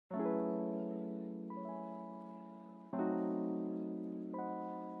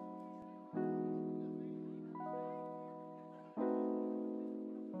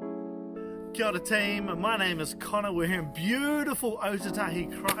Kia ora team, my name is Connor. We're here in beautiful Otatahi,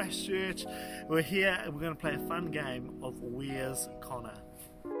 Christchurch. We're here and we're going to play a fun game of Where's Connor.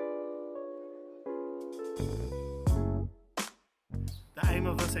 The aim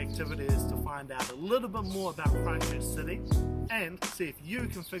of this activity is to find out a little bit more about Christchurch City and see if you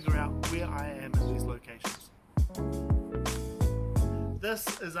can figure out where I am in these locations.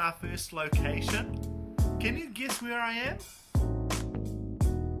 This is our first location. Can you guess where I am?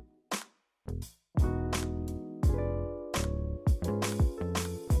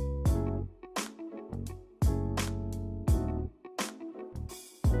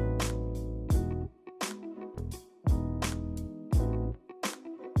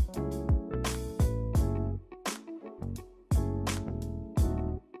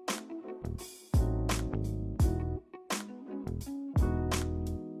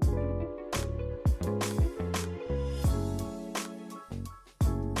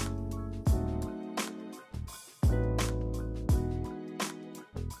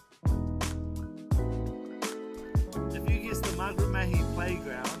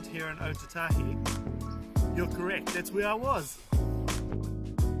 Playground here in Otatahi. You're correct, that's where I was.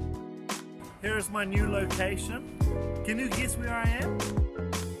 Here is my new location. Can you guess where I am?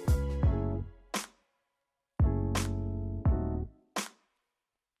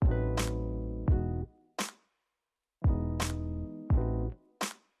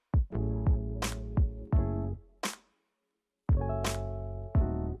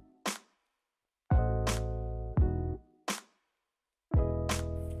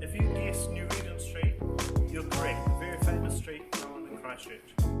 If you guess New Regent Street, you're correct. A very famous street known in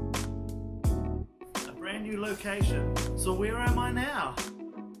Christchurch. A brand new location. So where am I now?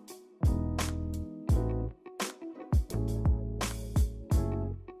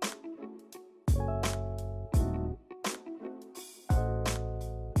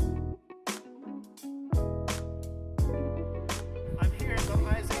 I'm here at the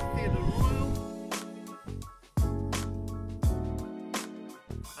Isaac Theatre Royal.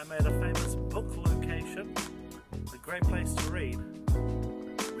 I'm at a famous book location, a great place to read.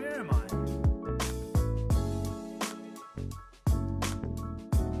 Where am I?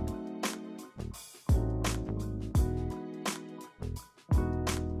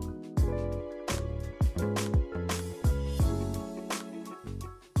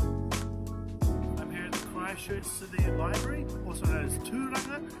 I'm here at the Christchurch City Library, also known as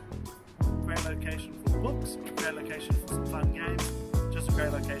Tūranga. Great location for books, great location for some fun games. Just a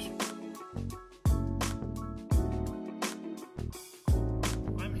great location.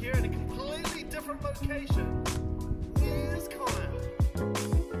 I'm here at a completely different location. Where's Connor?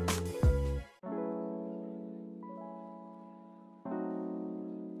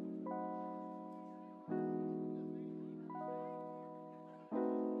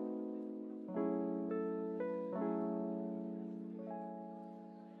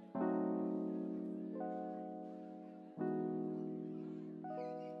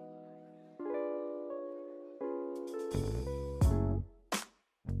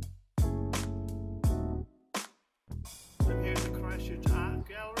 I'm here at the Christchurch Art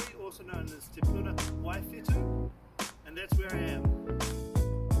Gallery, also known as Te Puna Waifetu, and that's where I am.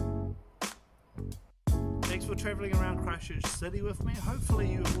 Thanks for travelling around Christchurch City with me. Hopefully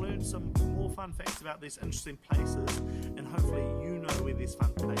you have learned some more fun facts about these interesting places, and hopefully you know where these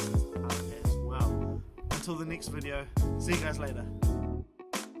fun places are as well. Until the next video, see you guys later.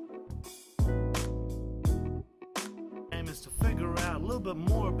 Is to figure out a little bit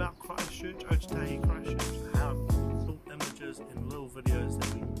more about Christchurch, Otatahi, Christchurch, how little images and little videos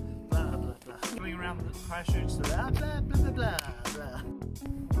that we blah blah blah. Coming around the Christchurch, so blah blah blah blah blah.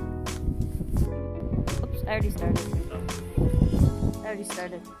 Oops, I already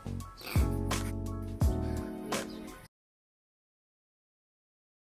started.